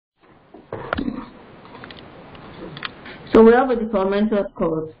So we have a departmental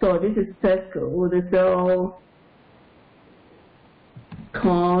code. So this is Tesco with the cell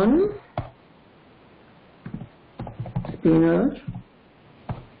corn, spinach,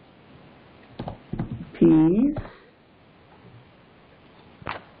 peas,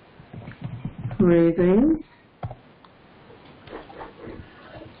 raisins,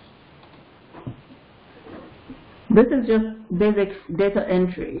 this is just basic data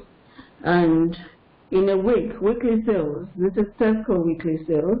entry. And in a week, weekly sales, this is Tesco weekly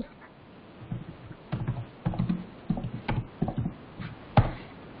sales.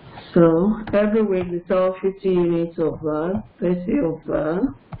 So every week we sell 50 units of that, 30 of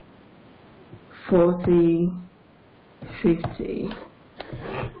that, 40, 50.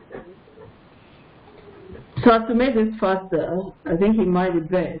 So to make this faster, I think it might be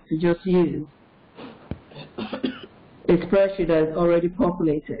best to just use a spreadsheet that is already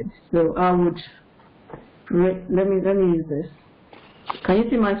populated. So I would, let me use this. Can you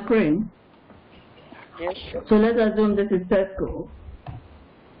see my screen? Yes, sure. So let's assume this is Tesco,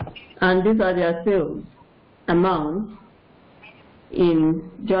 and these are their sales amounts in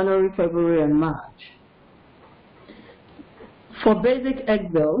January, February, and March. For basic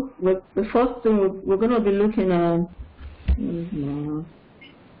Excel, the first thing we're going to be looking at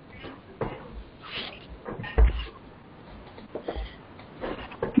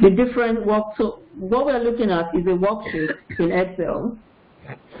the different work. So what we're looking at is a worksheet in Excel.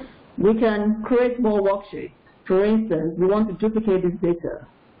 We can create more worksheets. For instance, we want to duplicate this data.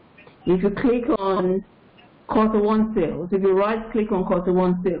 If you click on Q1 sales, if you right click on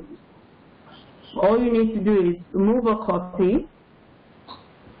Q1 sales, all you need to do is remove a copy,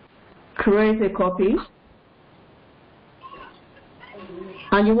 create a copy,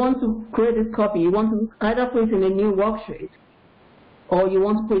 and you want to create this copy. You want to either put it in a new worksheet or you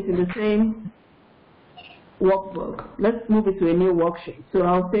want to put it in the same workbook. Let's move it to a new worksheet. So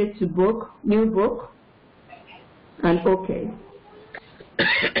I'll say to book, new book, and OK.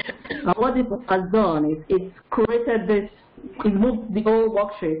 And what it has done is it's created this, it moved the old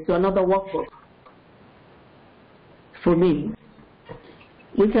worksheet to another workbook for me.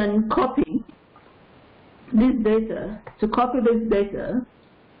 We can copy this data. To copy this data,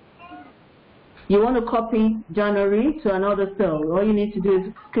 you want to copy January to another cell. All you need to do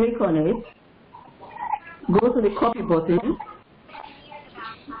is click on it, go to the copy button,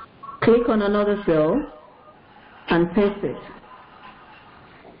 click on another cell, and paste it.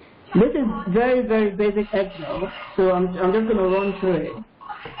 This is very, very basic Excel, so I'm just going to run through it.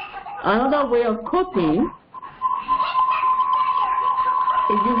 Another way of copying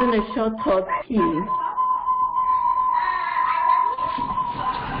is using a shortcut key.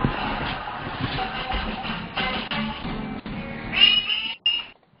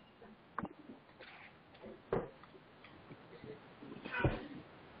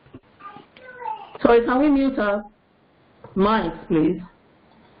 Sorry, can we mute our mics, please?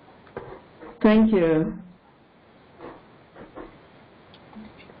 Thank you.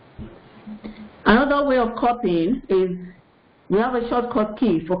 Another way of copying is we have a shortcut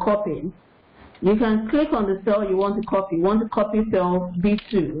key for copying. You can click on the cell you want to copy. You want to copy cell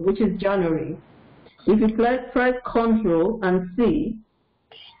B2, which is January. If you press Ctrl and C,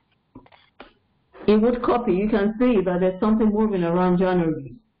 it would copy. You can see that there's something moving around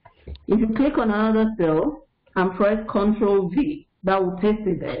January. If you click on another cell and press Ctrl V, that will paste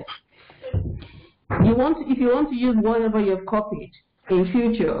it there. If you want to use whatever you've copied in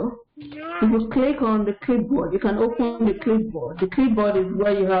future, if you click on the clipboard, you can open the clipboard. The clipboard is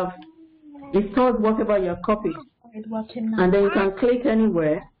where you have, it stores whatever you have copied. And then you can click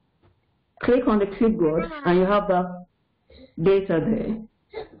anywhere, click on the clipboard, and you have that data there.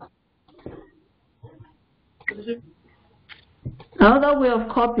 Another way of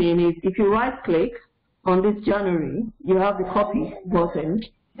copying is if you right click on this January, you have the copy button,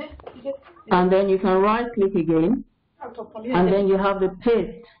 and then you can right click again, and then you have the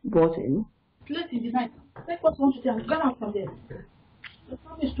paste button.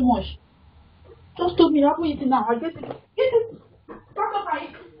 Just told me, I'll put it now. I'll get it. Get it.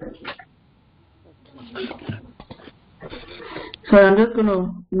 So I'm just going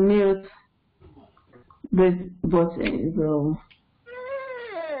to mute this button. So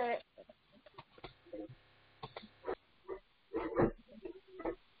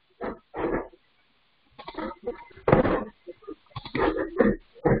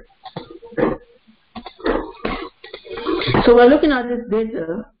So we're looking at this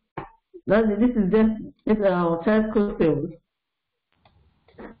data. This is our Tesco sales.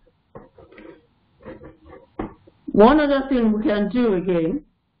 One other thing we can do again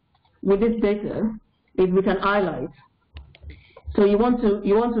with this data is we can highlight. So you want to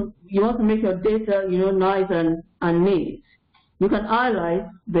make your data, nice and neat. You can highlight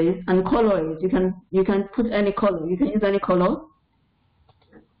this and color it. You can put any color. You can use any color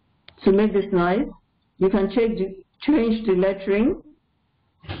to make this nice. You can change the lettering.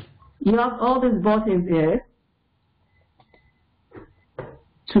 You have all these buttons here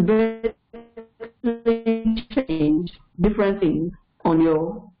to basically change different things on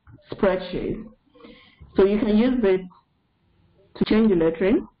your spreadsheet. So you can use this to change the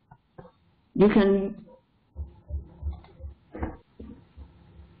lettering. You can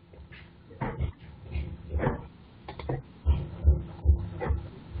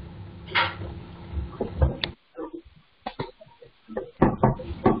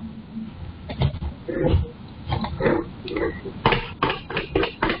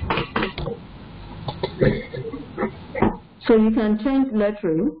change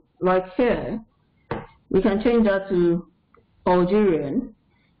lettering, like here, we can change that to Algerian,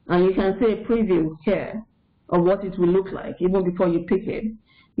 and you can see a preview here of what it will look like even before you pick it.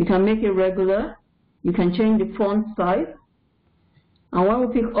 You can make it regular, you can change the font size, and when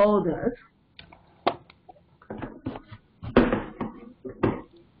we pick all that,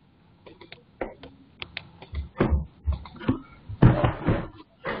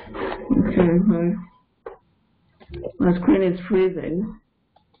 okay, my screen is freezing.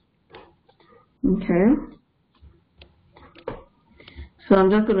 Okay. So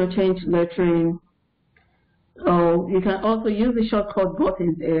I'm just going to change lettering. Oh, you can also use the shortcut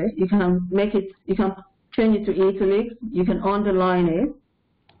buttons there. You can change it to italics. You can underline it.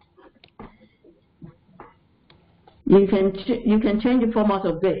 You can change the format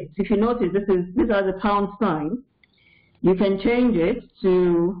of this. If you notice, this has a pound sign. You can change it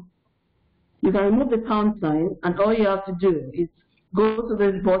to. You can remove the pound sign, and all you have to do is go to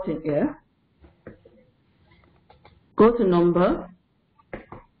this button here, go to number.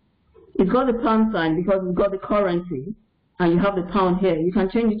 It's got the pound sign because it's got the currency, and you have the pound here. You can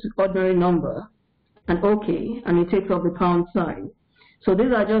change it to ordinary number, and OK, and it takes off the pound sign. So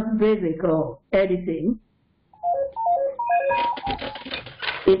these are just basic editing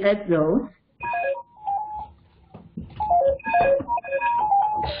in Excel.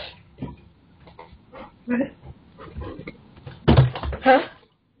 Huh?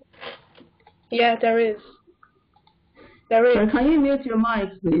 Yeah, there is. There is. So can you mute your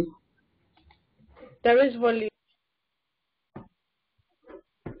mic, please? There is volume.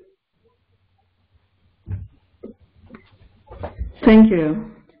 Thank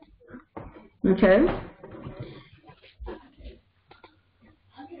you. Okay.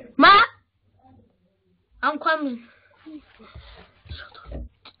 Ma, I'm coming.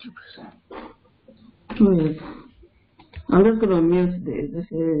 Wait. I'm just going to mute this. This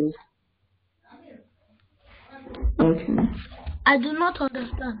is okay. I do not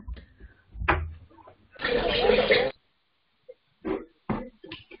understand.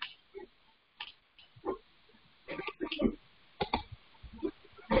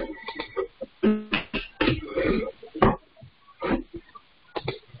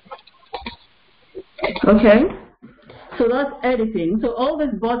 Okay. So that's editing. So all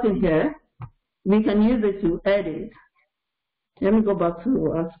this button here, we can use it to edit. Let me go back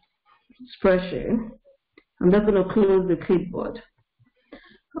to our spreadsheet. I'm just going to close the clipboard.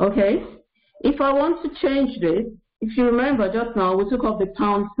 Okay. If I want to change this, if you remember just now, we took off the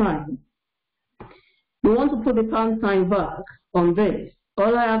pound sign. We want to put the pound sign back on this.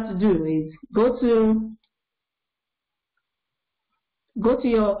 All I have to do is go to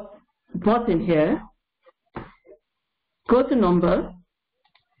your button here, go to number,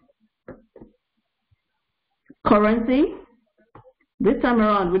 currency. This time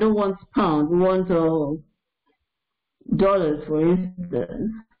around, we don't want pounds, we want dollars, for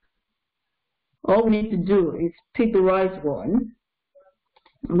instance. All we need to do is pick the right one.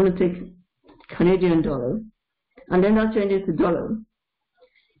 I'm going to take Canadian dollars, and then that changes to dollars.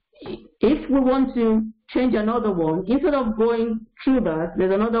 If we want to change another one, instead of going through that,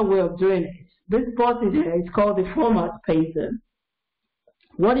 there's another way of doing it. This button here is called the Format Painter.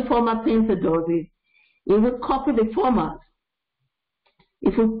 What the Format Painter does is, it will copy the format.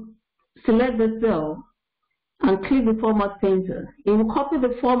 If we select the cell and click the Format Painter, it will copy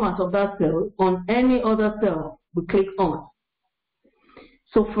the format of that cell on any other cell we click on.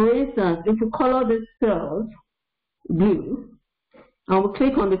 So for instance, if we color these cells blue, and we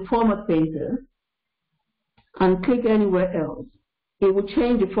click on the Format Painter and click anywhere else, it will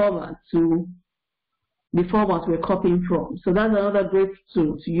change the format to the format we're copying from. So that's another great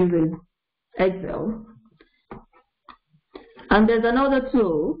tool to use in Excel. And there's another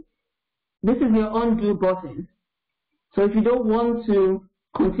tool. This is your undo button. So if you don't want to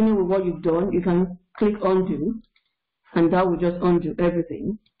continue with what you've done, you can click undo, and that will just undo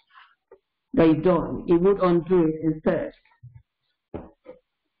everything that you've done. It would undo it instead.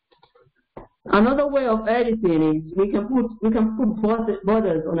 Another way of editing is we can put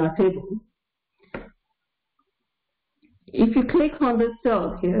borders on our table. If you click on this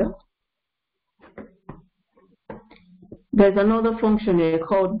cell here, there's another function here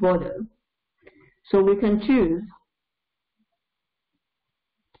called border. So we can choose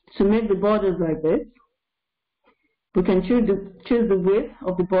to make the borders like this. We can choose the width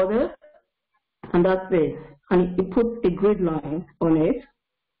of the border, and that's it. And it puts a grid line on it.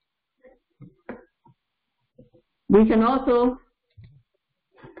 We can also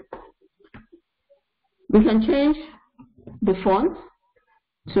change the font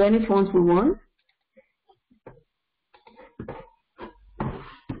to any font we want.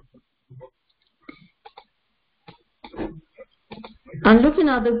 And looking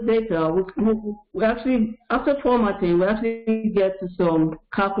at this data, we actually, after formatting, we actually get to some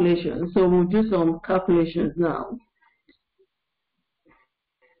calculations. So we'll do some calculations now.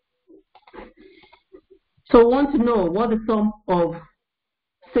 So we want to know what the sum of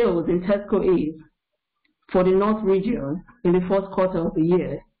sales in Tesco is for the North region in the first quarter of the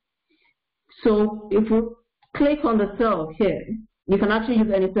year. So if we click on the cell here, you can actually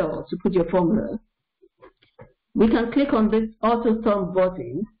use any cell to put your formula. We can click on this auto sum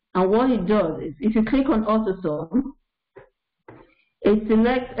button, and what it does is, if you click on auto sum, it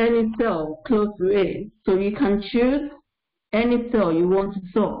selects any cell close to it. So you can choose any cell you want to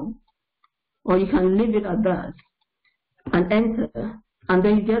sum, or you can leave it at that and enter, and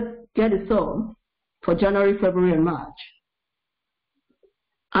then you get a sum for January, February, and March.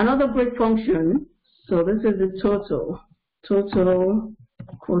 Another great function, so this is the total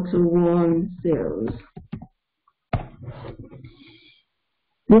quarter one sales.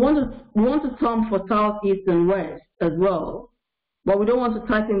 We want to sum for South, East, and West as well, but we don't want to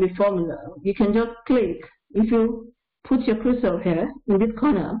type in the formula. You can just click. If you put your cursor here in this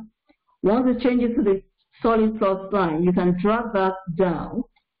corner, once it changes to the solid plus sign, you can drag that down,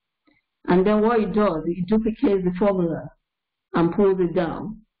 and then what it does, it duplicates the formula and pulls it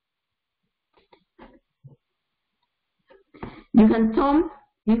down. You can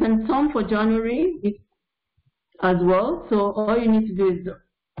sum for January as well. So all you need to do is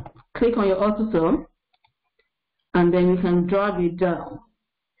click on your auto sum, and then you can drag it down,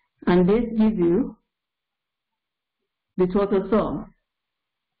 and this gives you the total sum.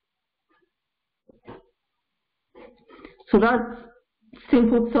 So that's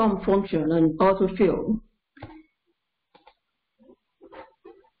simple sum function and autofill.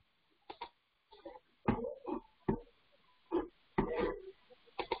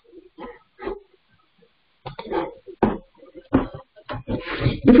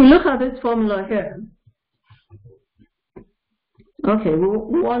 If you look at this formula here, okay, we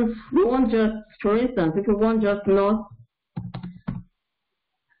want just, for instance, if we want just North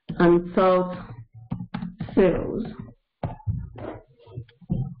and South sales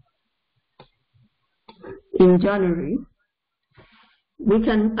in January, we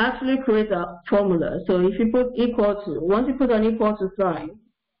can actually create a formula. So if you put equal to, once you put an equal to sign,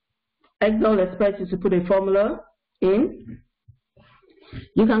 Excel expects you to put a formula in.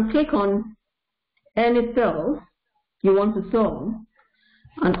 You can click on any cell you want to sum,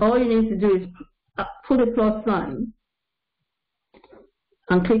 and all you need to do is put a plus sign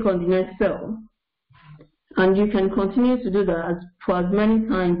and click on the next cell. And you can continue to do that for as many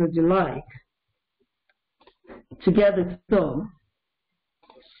times as you like to get the sum.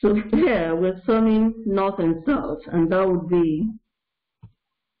 So here we're summing North and South, and that would be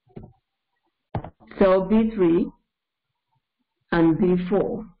cell B3 and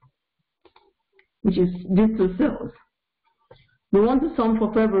B4, which is these two cells. We want to sum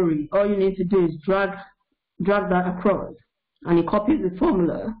for February. All you need to do is drag that across, and it copies the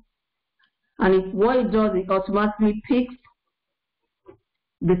formula. And what it does, it automatically picks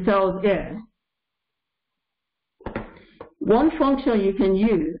the cells here. One function you can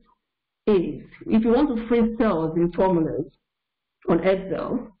use is, if you want to freeze cells in formulas on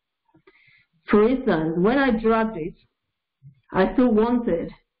Excel, for instance, when I dragged it, I still wanted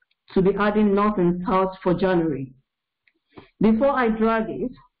to be adding North and South for January. Before I drag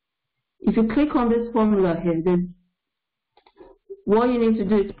it, if you click on this formula here, then what you need to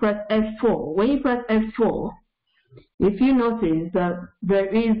do is press F4. When you press F4, if you notice that there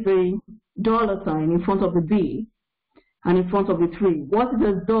is the dollar sign in front of the B and in front of the 3, what it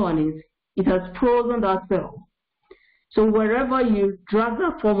has done is it has frozen that cell. So wherever you drag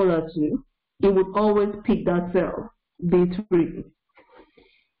that formula to, it would always pick that cell. B3.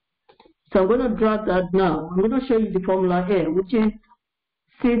 So I'm going to drag that now. I'm going to show you the formula here, which is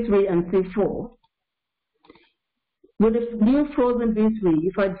C3 and C4. With the new frozen B3,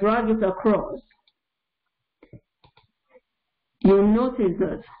 if I drag it across, you'll notice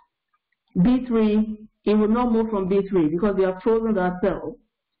that B3, it will not move from B3 because we have frozen that cell.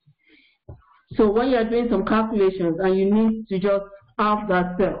 So when you're doing some calculations and you need to just half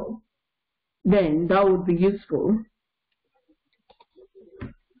that cell, then that would be useful.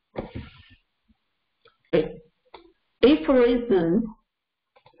 If, for instance,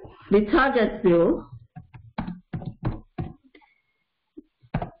 the target cell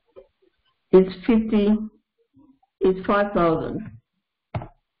is 5,000.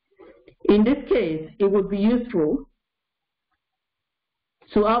 In this case, it would be useful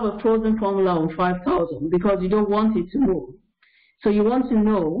to have a frozen formula on 5,000 because you don't want it to move. So you want to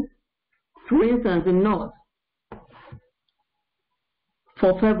know, for instance, in North,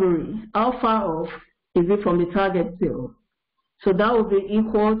 for February, how far off is it from the target cell? So that would be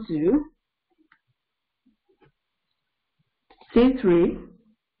equal to C3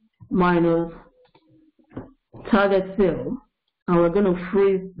 minus target cell, and we're going to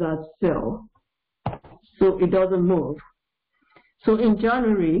freeze that cell so it doesn't move. So in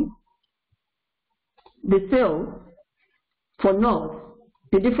January, the cell for North,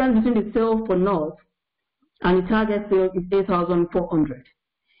 the difference between the cell for North and the target cell is 8,400.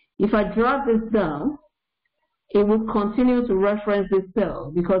 If I drag this down, it will continue to reference this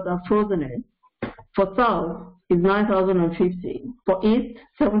cell because I've frozen it. For South, it's 9,050. For East,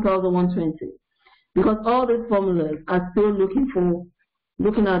 7,120. Because all these formulas are still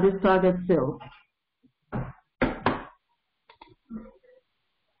looking at this target cell.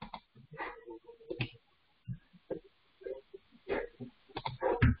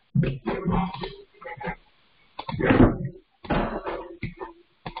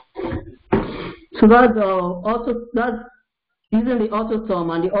 So that's using the AutoSum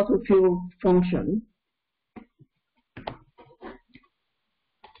and the autofill function.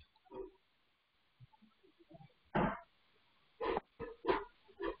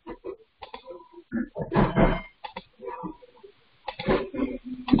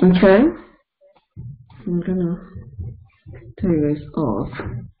 Okay, I'm gonna turn this off.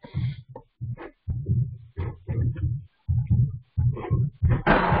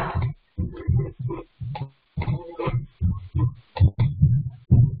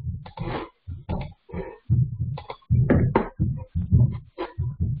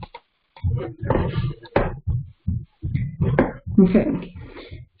 Okay,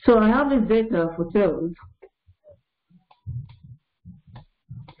 so I have this data for sales.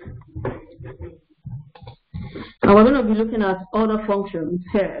 And we're going to be looking at other functions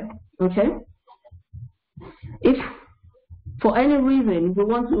here, okay? If for any reason we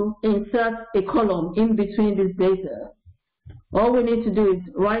want to insert a column in between this data, all we need to do is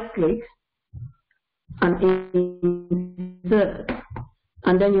right click and insert,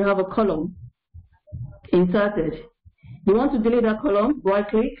 and then you have a column inserted. You want to delete that column, right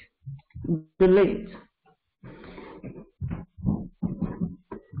click, delete.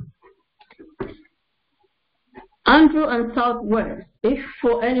 Andrew and Southwest, if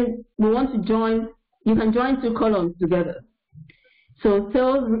for any, we want to join, you can join two columns together. So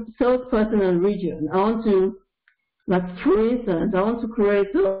salesperson and region, I want to, like for instance, I want to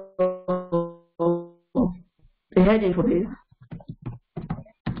create a heading for this,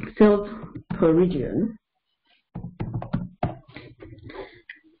 sales per region.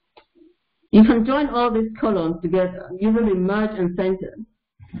 You can join all these columns together using the merge and center.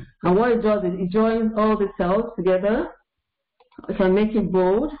 And what it does is it joins all the cells together. I can make it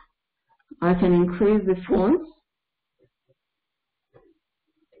bold. I can increase the font.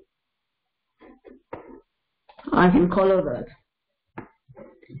 I can color that.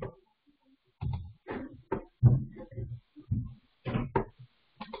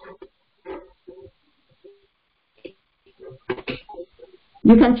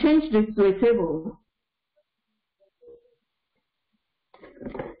 You can change this to a table.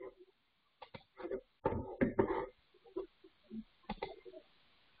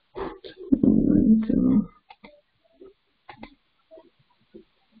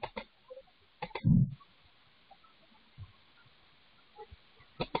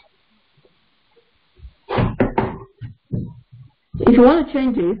 If you want to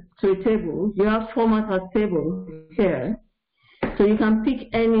change it to a table, you have format as table here. So you can pick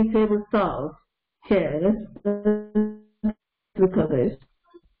any table style here. Let's look at this.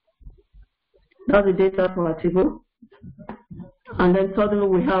 That's the data for our table. And then suddenly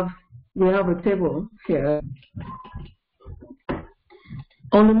we have a table here.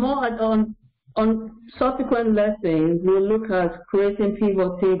 On subsequent lessons, we'll look at creating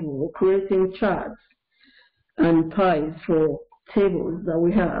pivot table, creating charts and pies for tables that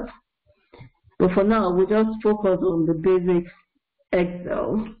we have. But for now, we just focus on the basic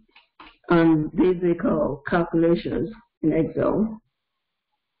Excel and basic calculations in Excel.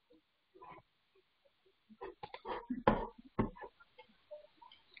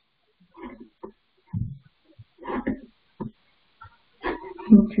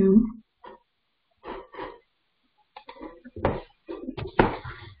 Okay.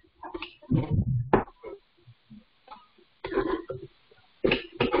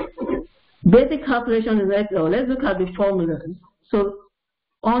 Basic calculation in Excel. Let's look at the formulas. So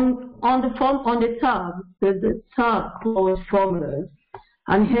on the tab, there's a tab called formulas,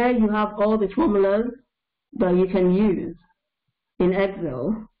 and here you have all the formulas that you can use in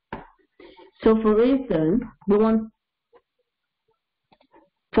Excel. So for instance, we want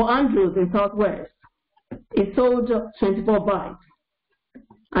for Andrews in Southwest, it sold 24 bikes,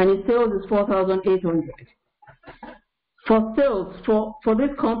 and its sales is 4,800. For sales, for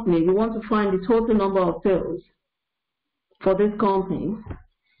this company, we want to find the total number of sales for this company.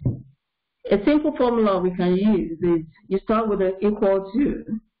 A simple formula we can use is you start with an equal to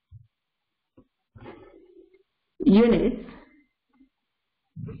units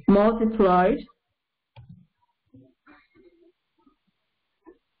multiplied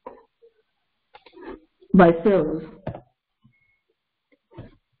by sales.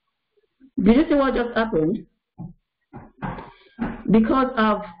 Did you see what just happened? Because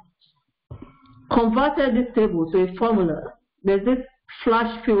I've converted this table to a formula, there's this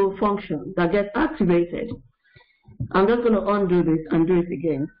flash fill function that gets activated. I'm just going to undo this and do it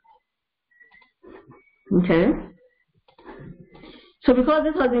again. Okay? So because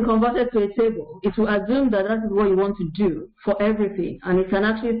this has been converted to a table, it will assume that that is what you want to do for everything, and it can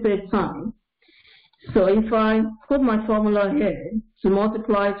actually save time. So if I put my formula here to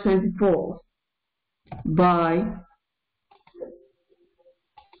multiply 24 by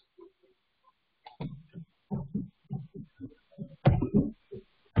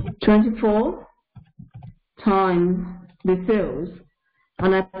 24 times the sales,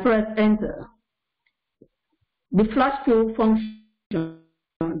 and I press enter, the flash fill function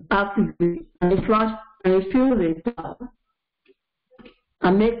activates and it fills it up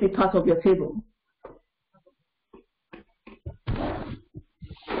and makes it part of your table.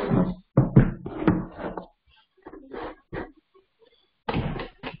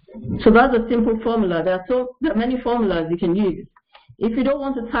 So that's a simple formula. There are many formulas you can use. If you don't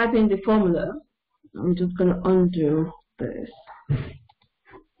want to type in the formula, I'm just going to undo this.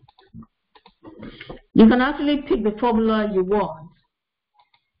 You can actually pick the formula you want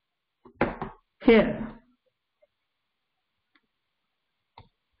here.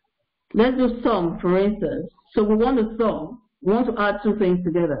 Let's do sum, for instance. So we want to sum. We want to add two things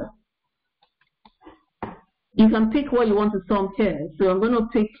together. You can pick what you want to sum here. So I'm going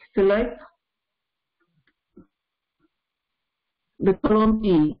to select the column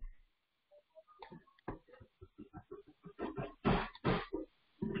E.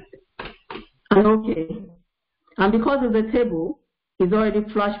 And OK. And because it's a table, it's already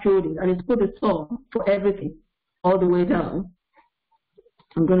flash filled in, and it's put a sum for everything all the way down.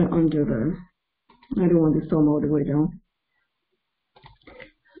 I'm going to undo that. I don't want the sum all the way down.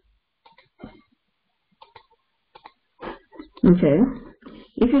 Okay.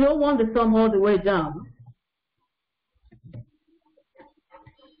 If you don't want the sum all the way down,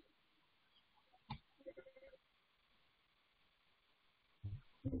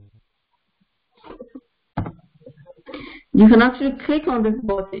 you can actually click on this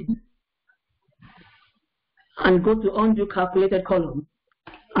button and go to undo calculated column,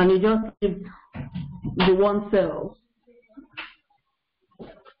 and you just leave the one cell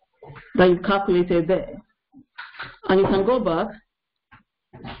that you calculated there. And you can go back.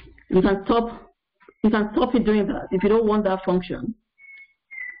 You can stop it doing that if you don't want that function.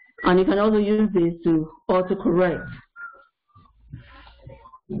 And you can also use this to autocorrect.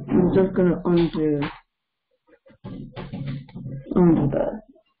 I'm just going to undo that.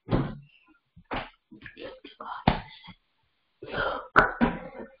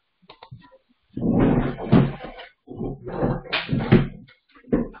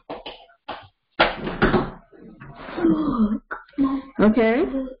 Okay.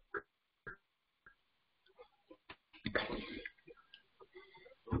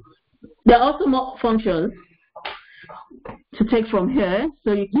 There are also more functions to take from here.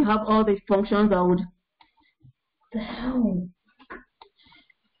 So you have all these functions that would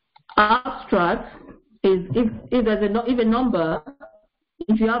abstract is if a number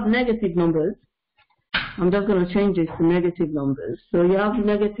if you have negative numbers, I'm just going to change this to negative numbers. So you have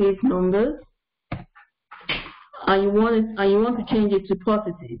negative numbers, and you want to change it to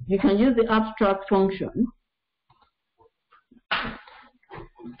positive. You can use the abstract function,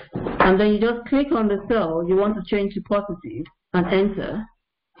 and then you just click on the cell you want to change to positive and enter,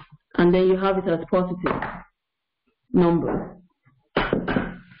 and then you have it as positive number.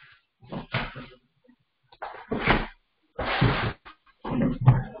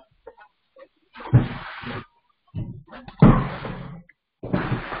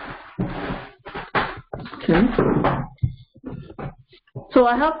 Okay. So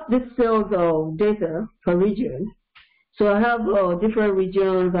I have this cells of data per region. So I have different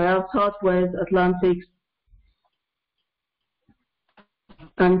regions. I have Southwest, Atlantic,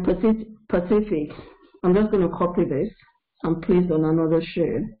 and Pacific. I'm just going to copy this and paste on another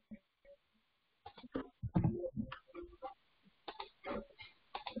share.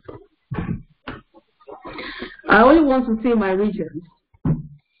 I only want to see my regions.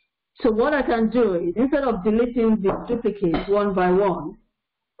 So what I can do is, instead of deleting the duplicates one by one,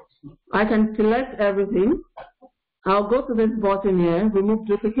 I can select everything. I'll go to this button here, remove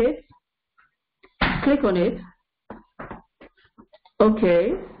duplicates, click on it,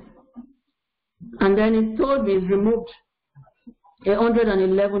 okay, and then it told me it's removed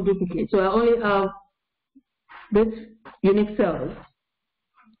 111 duplicates, so I only have this unique cells.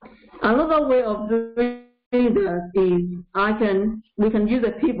 Another way of doing that is we can use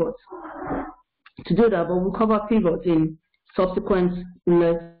a pivot to do that, but we'll cover pivot in subsequent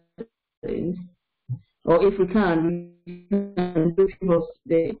lessons. Or if we can do pivots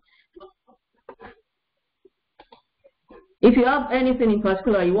today. If you have anything in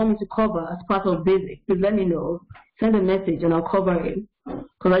particular you want me to cover as part of basic, please let me know. Send a message and I'll cover it.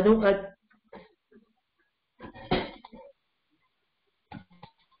 Because I don't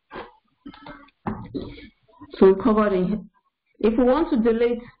So we covered it. If we want to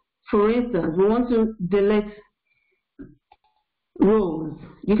delete, for instance, we want to delete rows,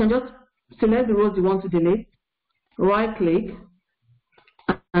 you can just select the rows you want to delete, right click,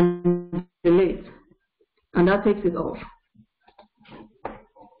 and delete, and that takes it off.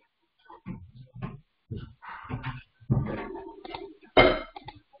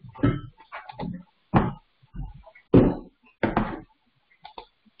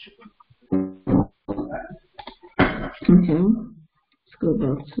 Okay, let's go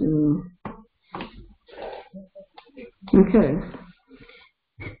back to, okay.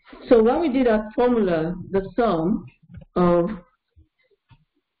 So when we did that formula, the sum of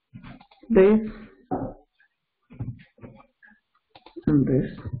this and this.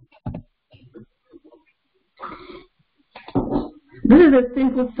 This is a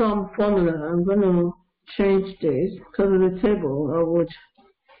simple sum formula. I'm going to change this because of the table. I would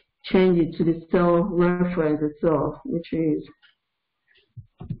change it to the cell reference itself, which is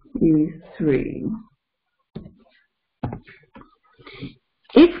E3.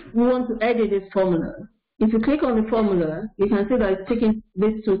 If we want to edit this formula, if you click on the formula, you can see that it's taking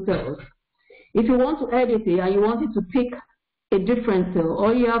these two cells. If you want to edit it and you want it to pick a different cell,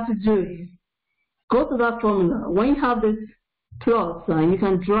 all you have to do is go to that formula. When you have this plus sign, you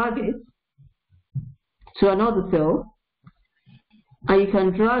can drag it to another cell, and you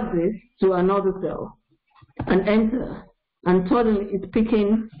can drag this to another cell and enter, and suddenly it's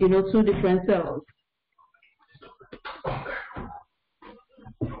picking, two different cells.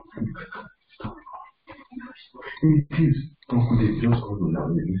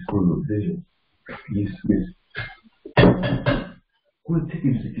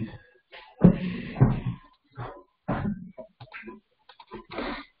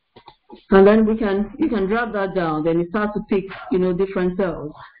 And then you can drag that down, then it starts to pick, different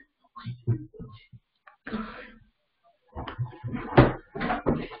cells.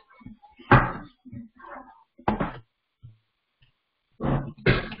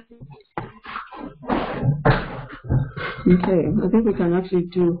 Okay, I think we can actually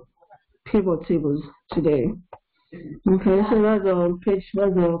do pivot tables today. Okay, so that's a page,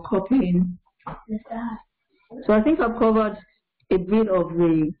 that's a copying. So I think I've covered a bit of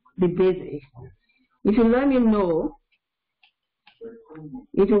the basic. If you let me know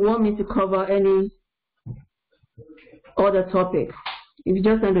if you want me to cover any other topic, if you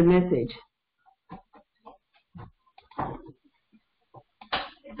just send a message.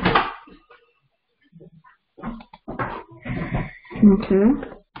 Okay.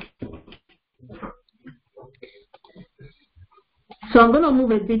 So I'm going to move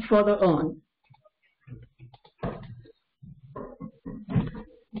a bit further on.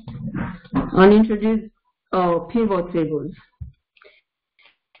 And introduce pivot tables.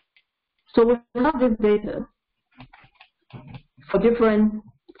 So we have this data for different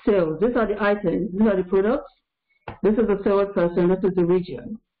sales. These are the items, these are the products, this is the salesperson, this is the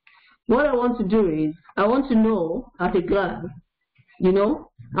region. What I want to do is, I want to know at a glance, you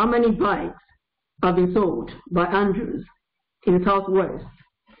know, how many bikes have been sold by Andrews in the Southwest.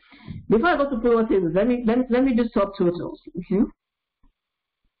 Before I go to pivot tables, let me do subtotals. Okay?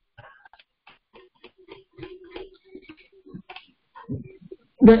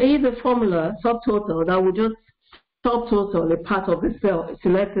 There is a formula, subtotal, that will just subtotal a part of the cell, a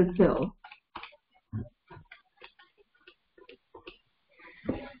selected cell,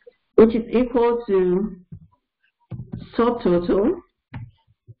 which is equal to subtotal.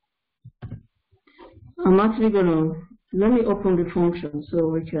 I'm actually going to, let me open the function so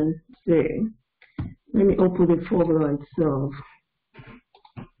we can see. Let me open the formula itself.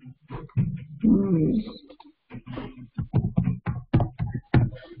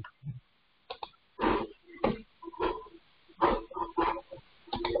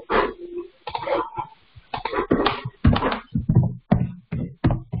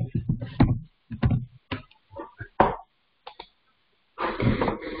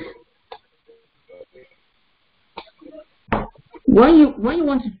 When you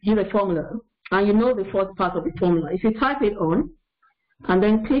want to use a formula and you know the first part of the formula, if you type it on and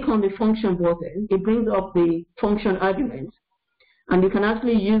then click on the function button, it brings up the function argument, and you can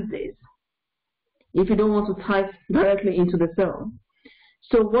actually use this if you don't want to type directly into the cell.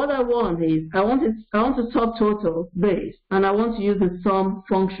 So what I want is I want to subtotal this, and I want to use the sum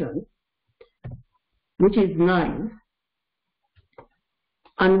function, which is 9.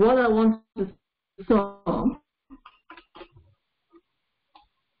 And what I want to sum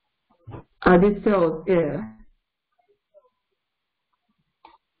are these cells here.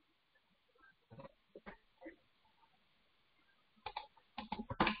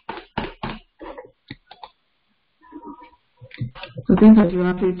 I think I should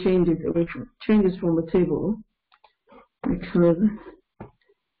actually change this from the table, because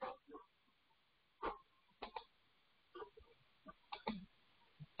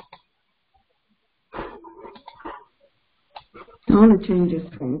I want to change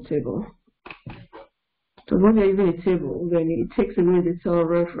this from the table. So when you're using a table, then it takes away the cell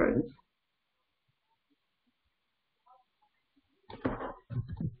reference.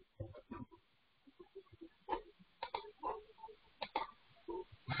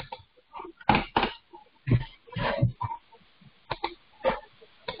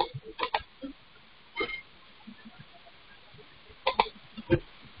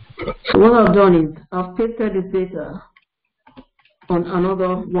 So what I've done is I've pasted this data on another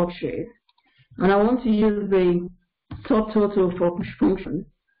worksheet, and I want to use the subtotal function.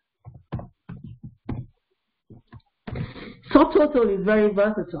 Subtotal is very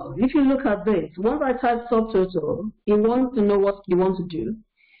versatile. If you look at this, once I type subtotal, it wants to know what you want to do.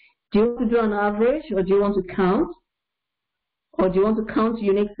 Do you want to do an average, or do you want to count? Or do you want to count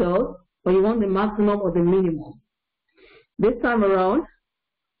unique cells, or you want the maximum or the minimum? This time around,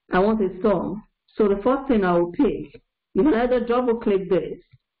 I want a sum. So the first thing I will pick, you can either double click this,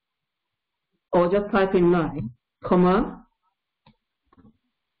 or just type in 9, comma,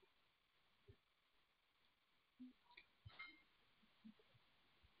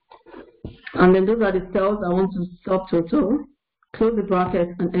 and then those are the cells I want to subtotal, close the bracket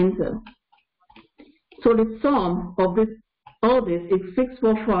and enter. So the sum of this, all this, is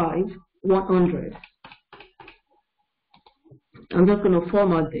 645, 100. I'm just going to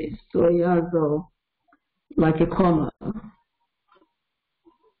format this so it has like a comma.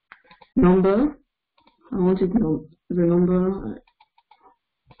 Number, I want it to the number,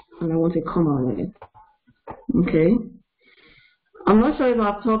 and I want a comma on it. Okay. I'm not sure if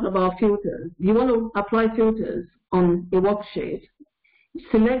I've talked about filters. You want to apply filters on a worksheet.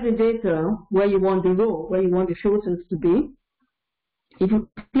 Select the data where you want the row, where you want the filters to be. If you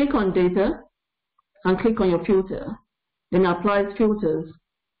click on data and click on your filter, then apply filters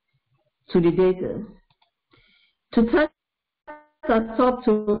to the data. To test that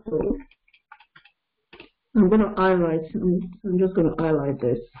subtotal, I'm going to highlight. I'm just going to highlight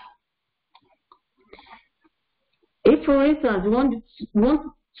this. If, for instance, you want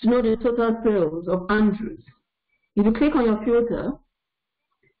to know the total sales of Andrews, if you click on your filter,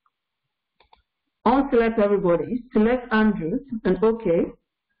 unselect everybody, select Andrews, and OK.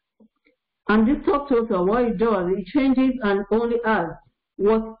 And this subtotal, what it does, it changes and only adds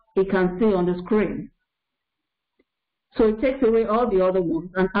what it can see on the screen. So it takes away all the other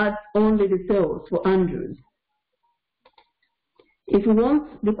ones and adds only the sales for Andrews. If you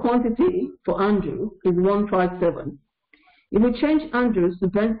want the quantity for Andrew is 157. If we change Andrews to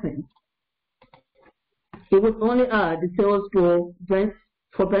Benson, it would only add the sales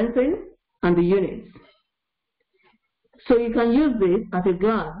for Benson and the units. So you can use this at a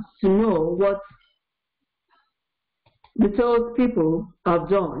glance to know what the sales people have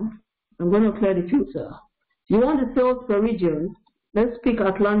done. I'm going to clear the filter. You want the sales per region. Let's pick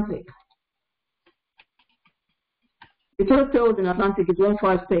Atlantic. The total sales in Atlantic is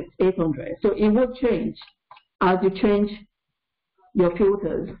 156,800. So it will change as you change your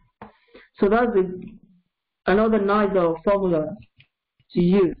filters. So that's another nicer formula to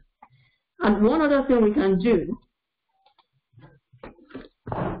use. And one other thing we can do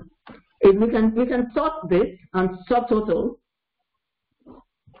is we can sort this and subtotal.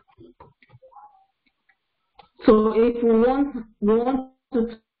 So if we want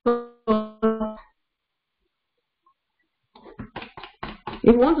to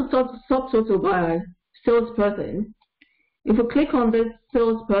sort subtotal by salesperson, if we click on this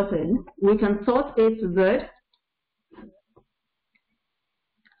salesperson, we can sort A to Z,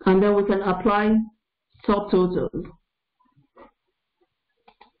 and then we can apply subtotals.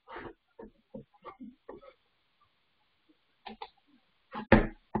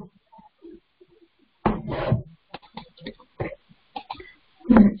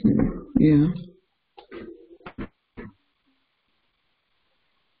 Yeah.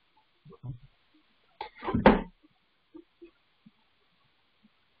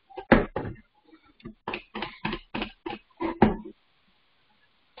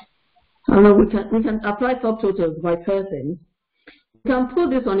 And we can apply subtotals by person. We can put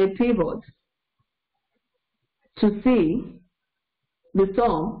this on a pivot to see the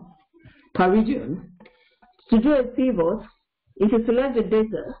sum per region. To do a pivot, if you select the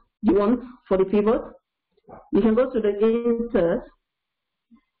data you want for the pivot, you can go to the insert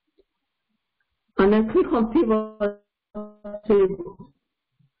and then click on pivot table.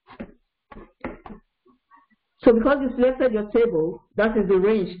 So because you selected your table, that is the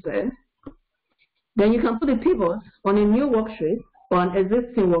range there. Then you can put the pivot on a new worksheet or an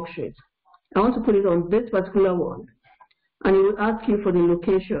existing worksheet. I want to put it on this particular one, and it will ask you for the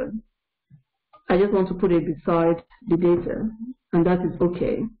location. I just want to put it beside the data, and that is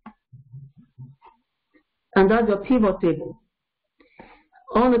okay. And that's your pivot table.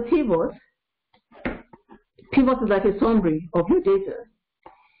 On the pivot is like a summary of your data.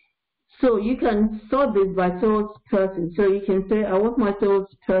 So you can sort this by salesperson. So you can say, I want my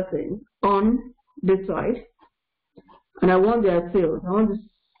salesperson on this side, and I want their sales. I want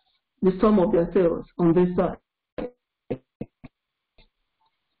the sum of their sales on this side.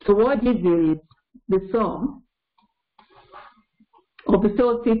 So what it gives you is the sum of the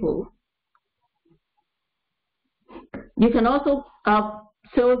sales people. You can also have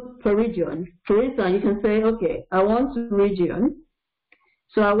sales per region. For instance, you can say, okay, I want region,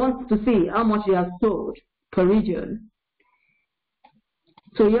 so I want to see how much they have sold per region.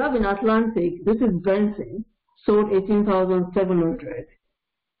 So you have in Atlantic, this is Benson, sold 18,700.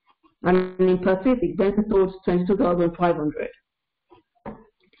 And in Pacific, Benson sold 22,500.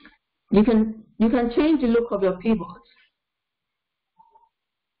 You can change the look of your pivot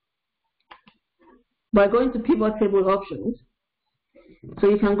by going to pivot table options. So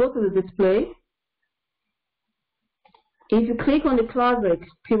you can go to the display. If you click on the classic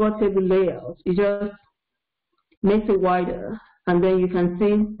pivot table layout, it just makes it wider, and then you can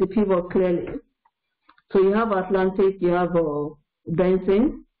see the pivot clearly. So you have Atlantic, you have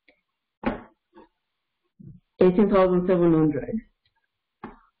Benson, 18,700.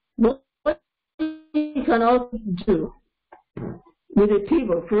 What you can also do with a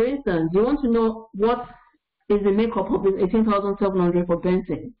pivot, for instance, you want to know what is the makeup of this 18,700 for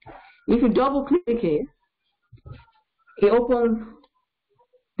Benson. If you double click it, it opens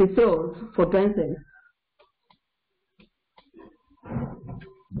the sales for Benson.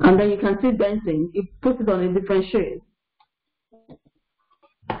 And then you can see Benson, it puts it on a different shade.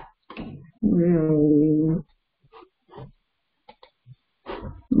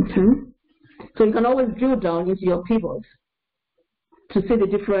 Okay. So you can always drill down into your pivot to see the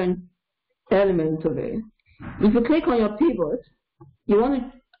different elements of it. If you click on your pivot, you want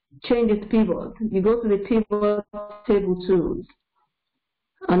to change this pivot, you go to the pivot table tools,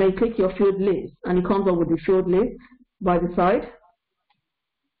 and then click your field list, and it comes up with the field list by the side.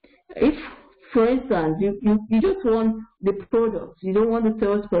 If, for instance, you just want the product, you don't want the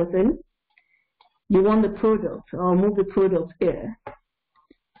salesperson, you want the product, I'll move the product here.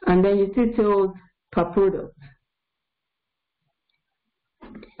 And then you see sales per product.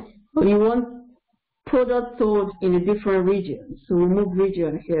 Or you want product sold in a different region. So we move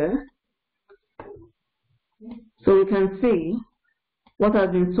region here. So we can see what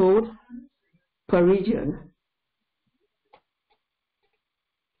has been sold per region.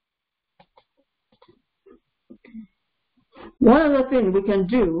 One other thing we can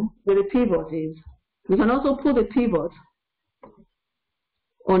do with the pivot is we can also put a pivot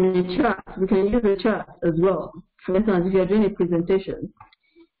on a chart. We can use a chart as well. For instance, if you're doing a presentation.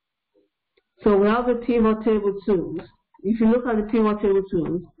 So we have the pivot table tools. If you look at the pivot table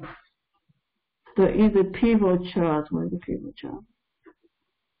tools, there is a pivot chart. Where is the pivot chart?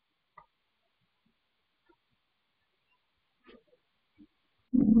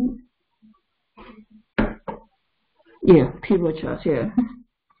 Yeah, pivot chart here.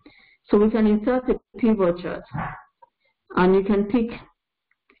 So we can insert a pivot chart, and you can pick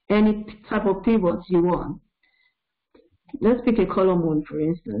any type of pivot you want. Let's pick a column one, for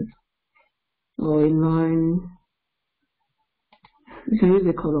instance, or a line. You can use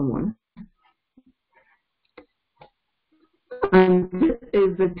a column one. And this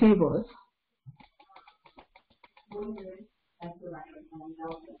is the pivot.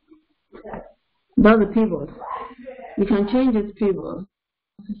 That's the pivot. You can change its pivot.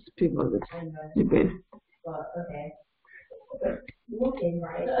 This pivot is a bit. Okay. Looking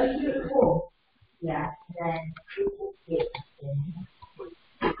right. Yeah. Then.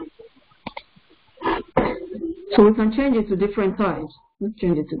 So we can change it to different types. Let's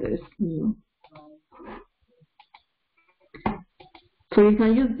change it to this. So you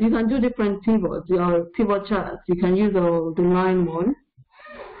can do different pivots, or pivot charts. You can use the line one.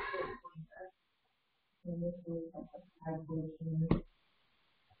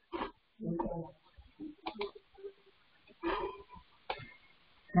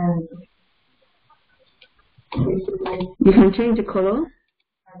 You can change the color.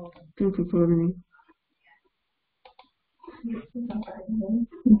 Thank you for me.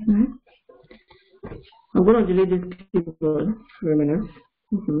 I'm going to delete this keyboard for a minute.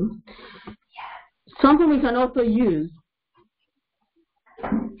 Something we can also use.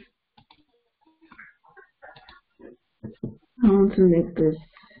 I want to make this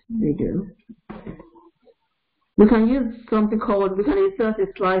video. We can use something called, we can insert a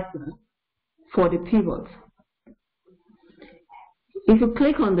slicer for the pivot. If you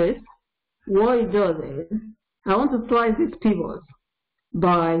click on this, what it does is, I want to slice this pivot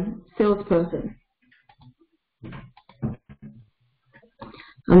by salesperson.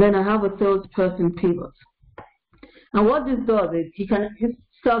 And then I have a salesperson pivot. And what this does is, it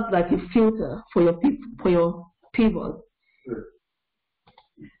serves like a filter for your pivot. Sure.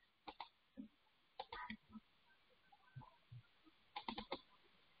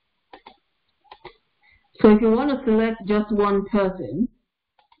 So if you want to select just one person,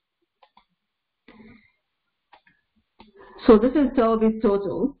 so this is Selby's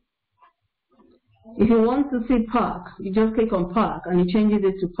total. If you want to see Park, you just click on Park and it changes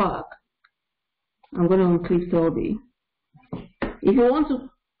it to Park. I'm going to unclick Selby. If you want to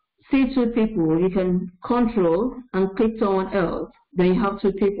see two people, you can control and click someone else. Then you have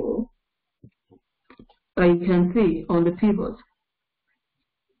two people that you can see on the pivot.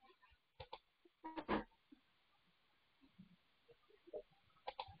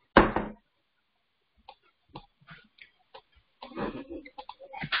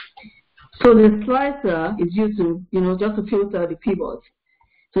 So the slicer is used to, just to filter the pivot.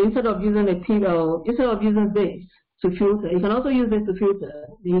 So instead of using this to filter, you can also use this to filter.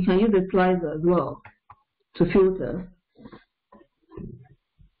 You can use the slicer as well to filter.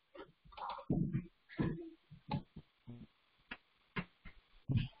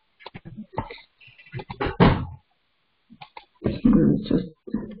 Let's just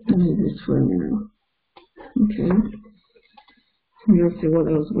do this for a minute. Okay. Let's see what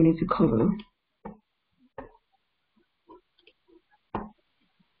else we need to cover.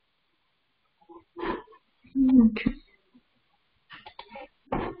 Okay.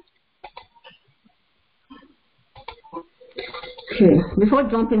 Okay, before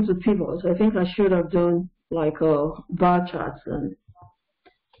jumping to pivots, I think I should have done like bar charts. And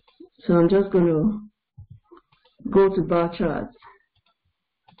so I'm just going to go to bar charts.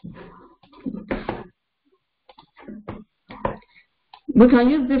 We can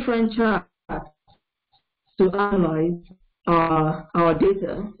use different charts to analyze our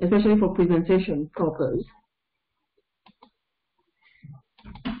data, especially for presentation purposes.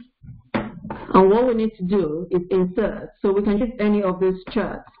 And what we need to do is insert. So we can use any of these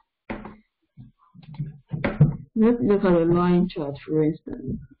charts. Let's look at a line chart, for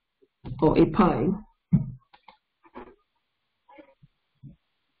instance, or a pie.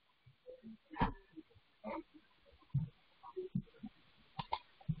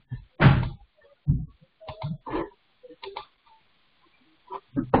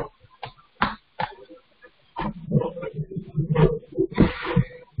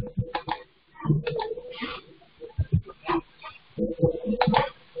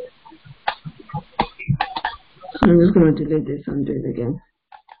 I'm just going to delete this and do it again.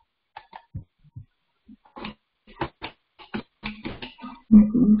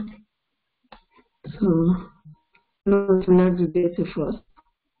 So, let's select the data first.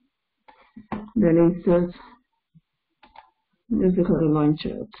 Then insert. Let's look at the line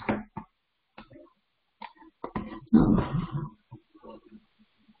chart. Now,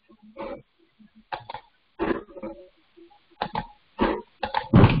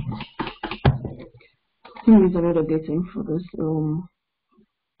 use another dating for this.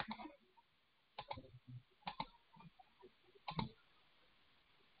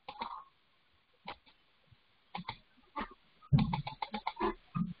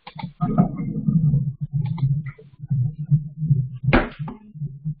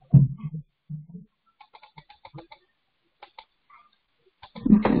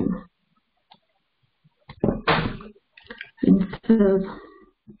 Okay. Insert.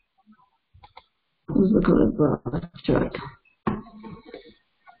 Let's look at the bar chart.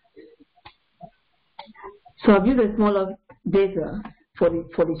 So I've used a smaller data for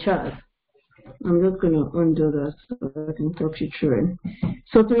the chart. I'm just going to undo that so I can talk you through it.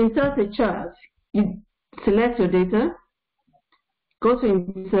 So to insert a chart, you select your data, go to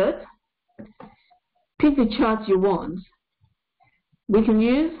insert, pick the chart you want. We can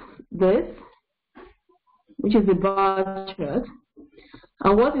use this, which is the bar chart.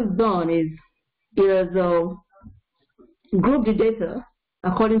 And what is done is it has grouped the data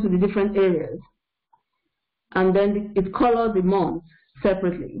according to the different areas. And then it colors the months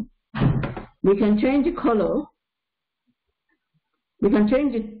separately. We can change the color. We can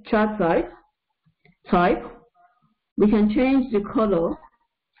change the chart type. We can change the color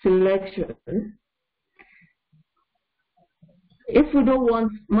selection. If we don't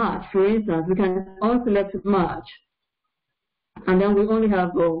want March, for instance, we can unselect March. And then we only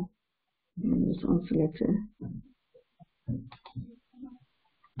have just unselected.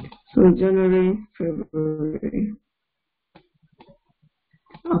 So January, February,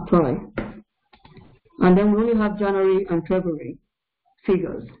 apply. And then we only have January and February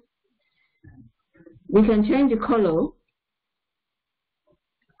figures. We can change the color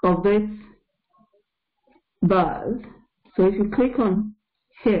of this bars. So if you click on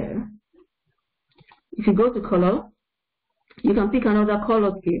here, if you go to color, you can pick another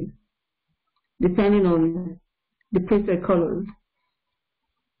color scheme depending on the preset colors.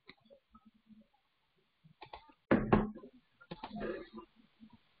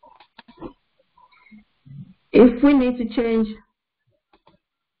 If we need to change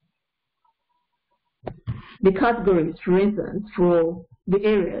the categories, for instance, for the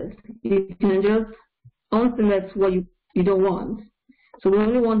areas, you can just unselect what you don't want. So we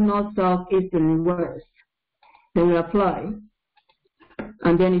only want north, south, east, and west. Then we apply,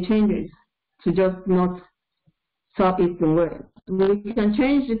 and then it changes to just north, south, east, and west. We can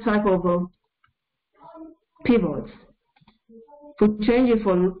change the type of pivots. If we change it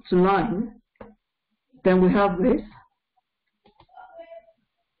to line, then we have this.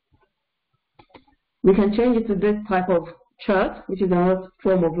 We can change it to this type of chart, which is another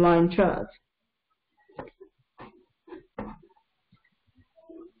form of line chart.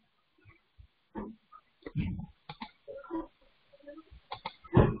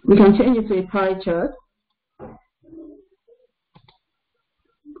 We can change it to a pie chart,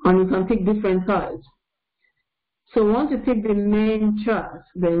 and you can pick different types. So once you pick the main chart,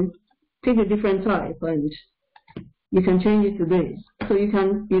 then pick a different type, and you can change it to this. So you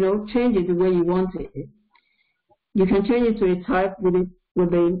can, change it the way you want it. You can change it to a type with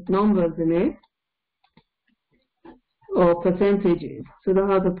the numbers in it, or percentages. So that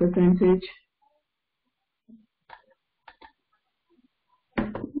has a percentage.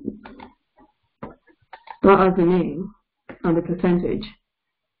 That has the name and the percentage.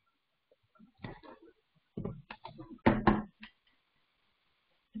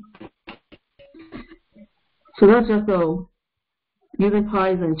 So that's just using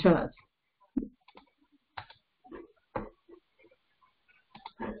pies and charts.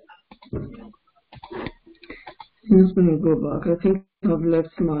 I'm just going to go back. I think I've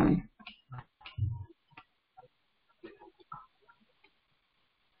left my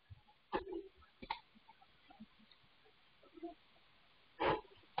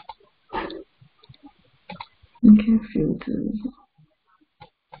filters.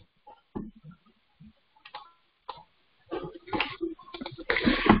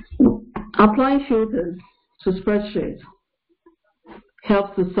 Applying filters to spreadsheets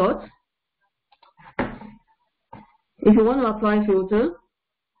helps to sort. If you want to apply filter,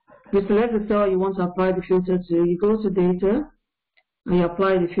 you select the cell you want to apply the filter to. You go to data, and you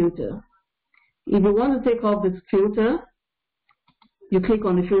apply the filter. If you want to take off this filter, you click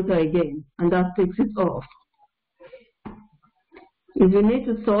on the filter again, and that takes it off. If you need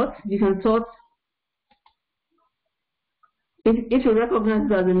to sort, you can sort. If you recognize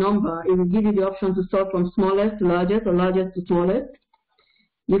it as a number, it will give you the option to sort from smallest to largest or largest to smallest.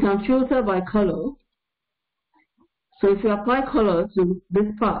 You can filter by color. So if you apply color to this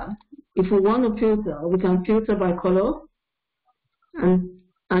part, if we want to filter, we can filter by color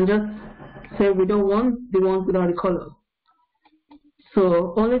and just say we don't want the ones without the color.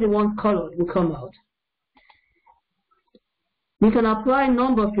 So only the ones colored will come out. We can apply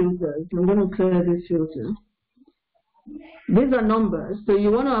number filters. I'm going to clear this filter. These are numbers. So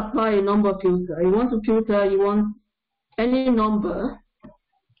you want to apply a number filter. You want to filter, you want any number.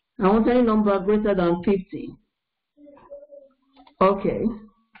 I want any number greater than 50. Okay.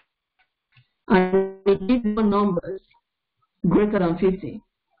 And it gives you numbers greater than 50.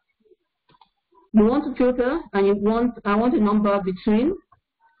 You want to filter, and I want a number between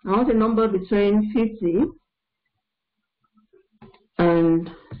 50 and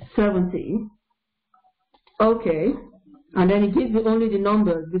 70. Okay. And then it gives you only the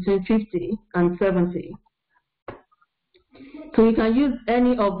numbers between 50 and 70. So you can use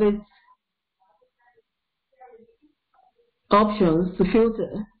any of these options to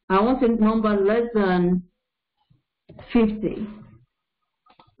filter. I want a number less than 50.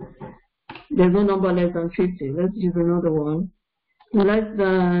 There's no number less than 50. Let's use another one. Less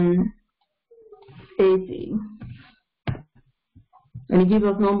than 80. And it gives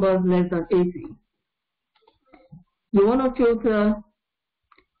us numbers less than 80. You want to filter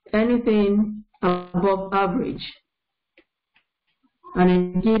anything above average. And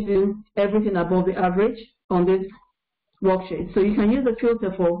it gives you everything above the average on this worksheet. So you can use the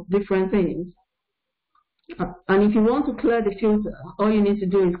filter for different things. And if you want to clear the filter, all you need to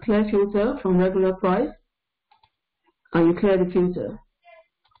do is clear filter from regular price, and you clear the filter.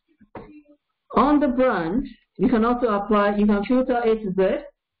 On the branch, you can also apply, you can filter A to Z.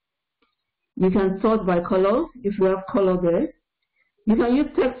 You can sort by color, if you have color there. You can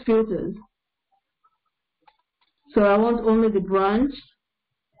use text filters. So I want only the branch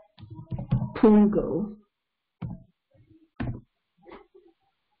Pungo.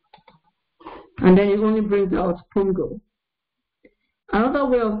 And then it only brings out Pungo. Another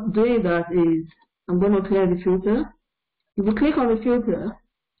way of doing that is, I'm going to clear the filter. If you click on the filter,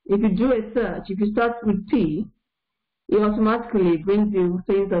 if you do a search, if you start with P, it automatically brings you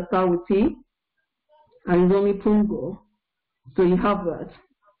things that start with P, and it's only Pungo. So you have that.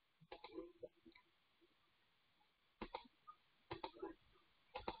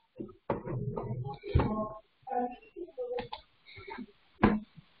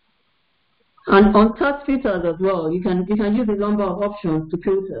 And on text filters as well, you can use a number of options to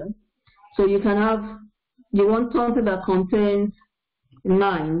filter. So you can have, you want something that contains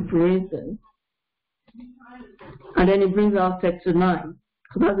 9, for instance, and then it brings out text to 9.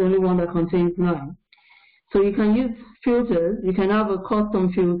 So that's the only one that contains 9. So you can use filters. You can have a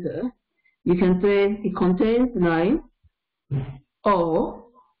custom filter. You can say it contains 9, or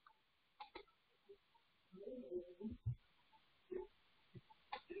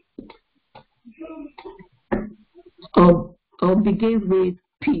begins with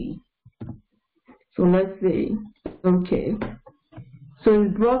P. So let's see. Okay. So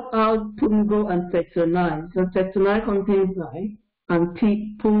it brought out Pungo and sector 9. So sector 9 contains 9, and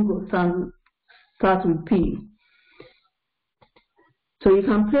Pungo starts with P. So you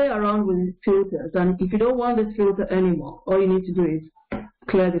can play around with filters, and if you don't want this filter anymore, all you need to do is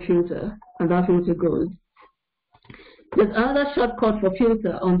clear the filter, and that filter goes. There's another shortcut for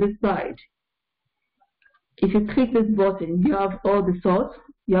filter on this side. If you click this button, you have all the sorts,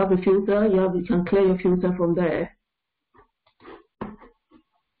 you have the filter, you can clear your filter from there.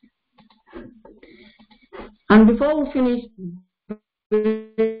 And before we finish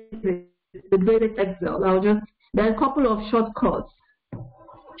the basic Excel, there are a couple of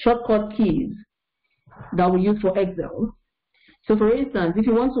shortcut keys that we use for Excel. So for instance, if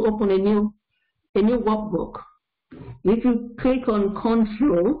you want to open a new workbook, if you click on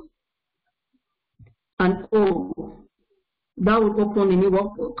Control and O, that would open a new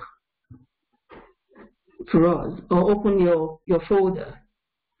workbook for us, or open your folder.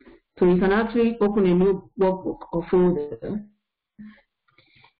 So you can actually open a new workbook or folder.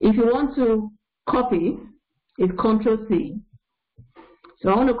 If you want to copy, it's Control C. So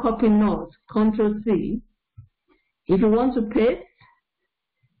I want to copy notes, Control C. If you want to paste,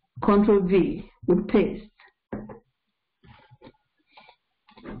 Control V would paste.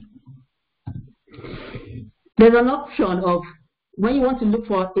 There's an option of when you want to look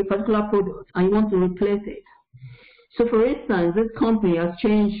for a particular product and you want to replace it. So for instance, this company has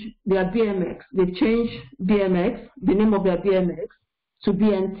changed their BMX. They've changed BMX, the name of their BMX, to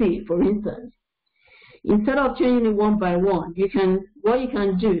BMT, for instance. Instead of changing it one by one, you can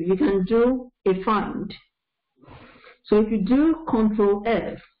do a find. So if you do Control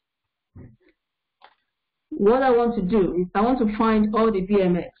F, what I want to do is I want to find all the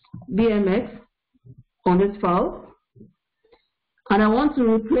BMX on this file, and I want to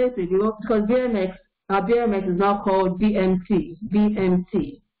replace it, because our BMX is now called BMT.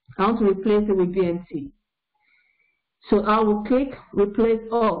 I want to replace it with BMT. So I will click Replace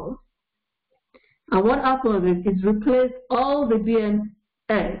All. And what happens is replace all the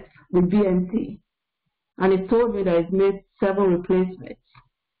BMX with BMT. And it told me that it made 7 replacements.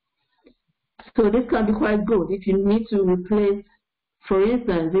 So this can be quite good if you need to replace, for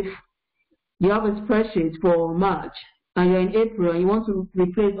instance, if you have a spreadsheet for March and you're in April and you want to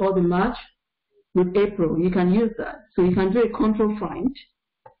replace all the March with April, you can use that. So you can do a control find,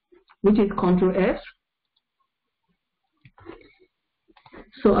 which is Control F.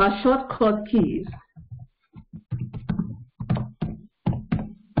 So our shortcut keys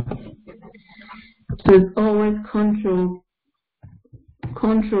is always control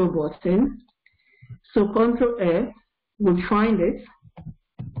button. So Control F will find it.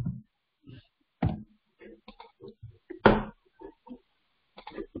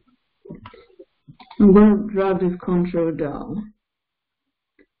 I'm going to drag this control down.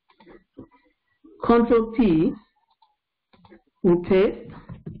 Control P will paste.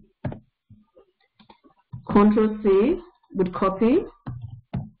 Control C would copy.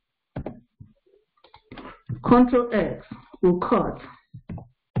 Control X will cut.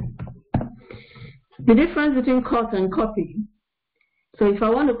 The difference between cut and copy. So if I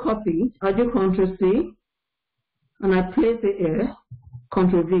want to copy, I do Control C and I place it here,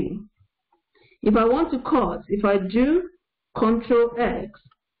 Control V. If I want to cut, if I do Control X,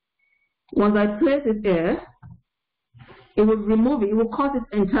 once I place it here, it will remove it, it will cut it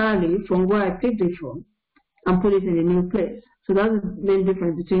entirely from where I picked it from and put it in a new place. So that's the main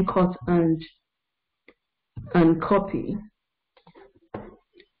difference between cut and copy.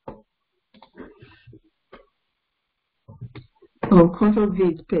 Oh, Control V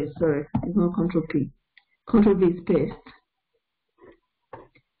is paste, sorry, it's not Control P. Control V is paste.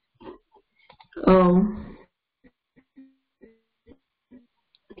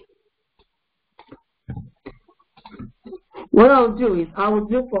 What I'll do is I will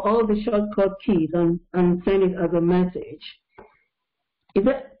look for all the shortcut keys and send it as a message. Is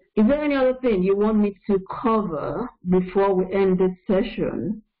there any other thing you want me to cover before we end this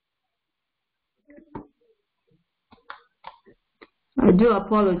session? I do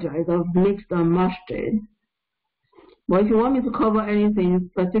apologize, I've mixed and matched it. But if you want me to cover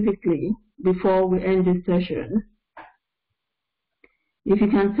anything specifically before we end this session, if you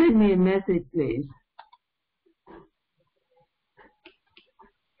can send me a message, please.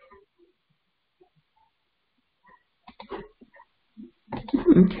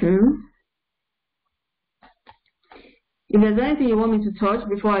 Okay. If there's anything you want me to touch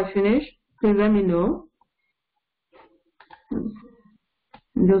before I finish, please let me know.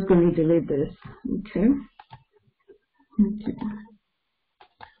 I'm just going to delete this. Okay. Okay.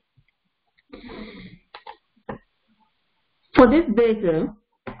 For this data,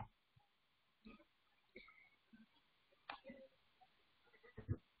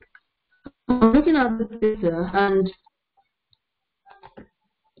 I'm looking at this data and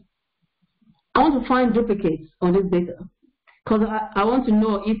I want to find duplicates on this data because I want to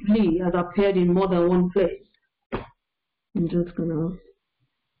know if Lee has appeared in more than one place. I'm just gonna.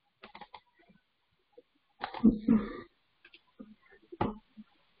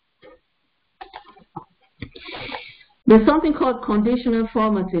 There's something called conditional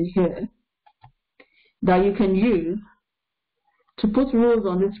formatting here that you can use to put rules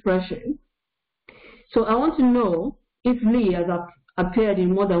on this spreadsheet. So I want to know if Lee has appeared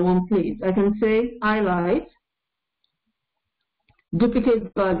in more than one place. I can say highlight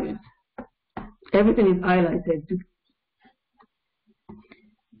duplicate values. Everything is highlighted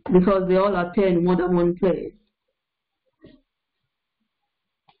because they all appear in more than one place.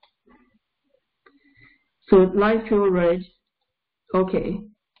 So light fuel red, okay.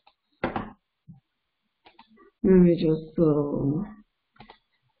 Let me just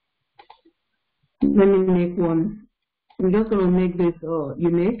let me make one. I'm just going to make this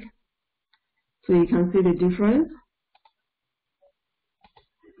unique so you can see the difference.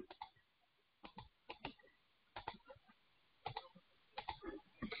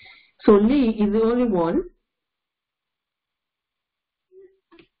 So Lee is the only one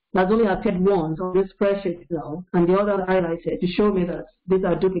that's only appeared once on this spreadsheet now, and the other highlighted to show me that these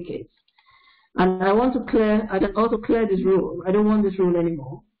are duplicates. And I want to clear, I can also clear this rule. I don't want this rule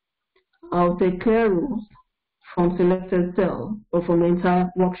anymore. I'll say clear rules from selected cell or from the entire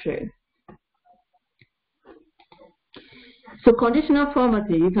worksheet. So conditional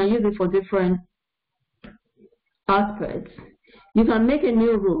formatting, you can use it for different aspects. You can make a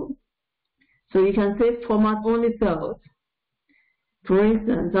new rule. So you can say format only cells. For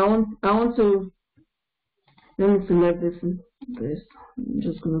instance, I want to, let me select this. I'm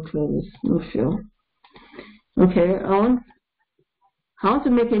just going to clear this, no fill. Okay, I want to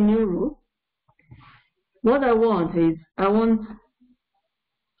make a new rule. What I want is, I want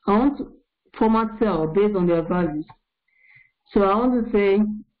to format cell based on their values. So I want to say,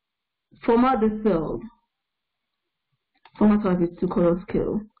 format the cell. Format type is to color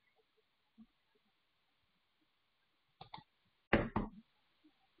scale.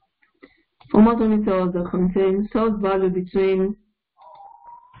 Format only cells that contain cells value between,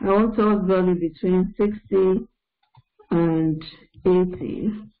 I want cells value between 60 and 80.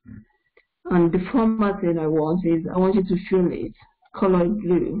 And the formatting I want is, I want you to fill it, color it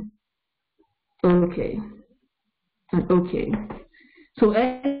blue. Okay. And okay. So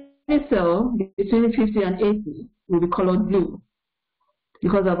any cell between 50 and 80 will be colored blue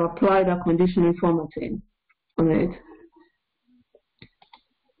because I've applied a conditional formatting on it.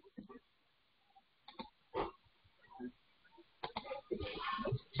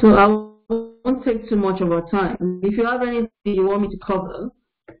 So I won't take too much of our time. If you have anything you want me to cover,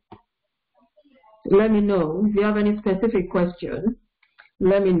 let me know. If you have any specific question,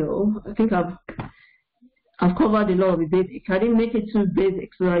 let me know. I think I've covered a lot of the basics. I didn't make it too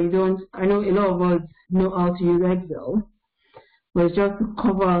basic so that you don't, I know a lot of us know how to use Excel, but it's just to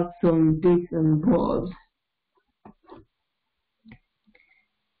cover some bits and bobs.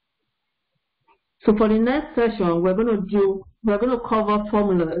 So for the next session, we're going to cover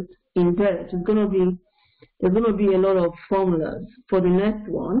formulas in depth. There's going to be a lot of formulas for the next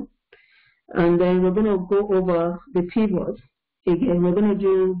one, and then we're going to go over the pivots again. We're going to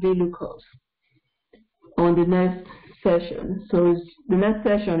do VLOOKUPs on the next session. So the next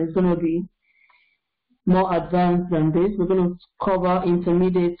session is going to be more advanced than this. We're going to cover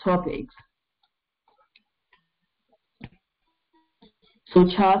intermediate topics. So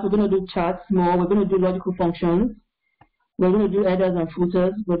charts, we're going to do charts more. We're going to do logical functions. We're going to do headers and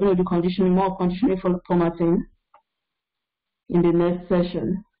footers. We're going to do conditioning, more conditioning formatting in the next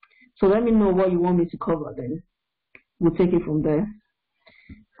session. So let me know what you want me to cover then. We'll take it from there.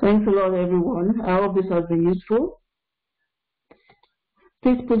 Thanks a lot, everyone. I hope this has been useful.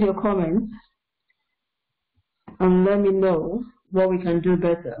 Please put your comments and let me know what we can do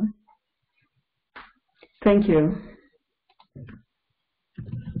better. Thank you.